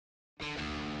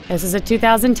This is a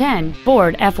 2010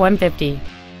 Ford F-150.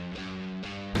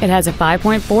 It has a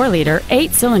 5.4-liter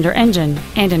 8-cylinder engine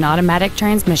and an automatic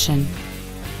transmission.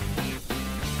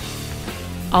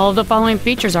 All of the following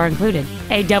features are included: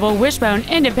 a double wishbone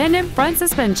independent front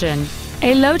suspension,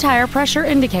 a low tire pressure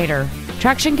indicator,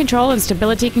 traction control and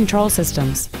stability control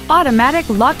systems, automatic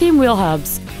locking wheel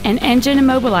hubs, an engine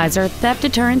immobilizer theft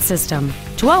deterrent system,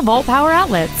 12-volt power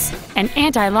outlets, an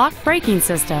anti-lock braking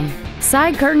system,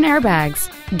 side curtain airbags,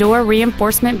 door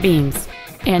reinforcement beams,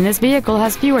 and this vehicle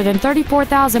has fewer than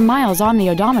 34,000 miles on the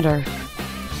odometer.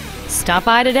 Stop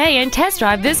by today and test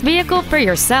drive this vehicle for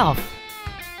yourself.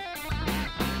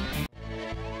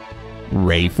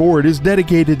 Wray Ford is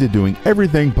dedicated to doing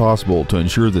everything possible to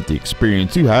ensure that the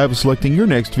experience you have selecting your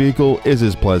next vehicle is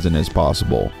as pleasant as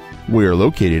possible. We are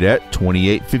located at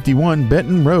 2851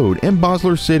 Benton Road in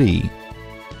Bossier City.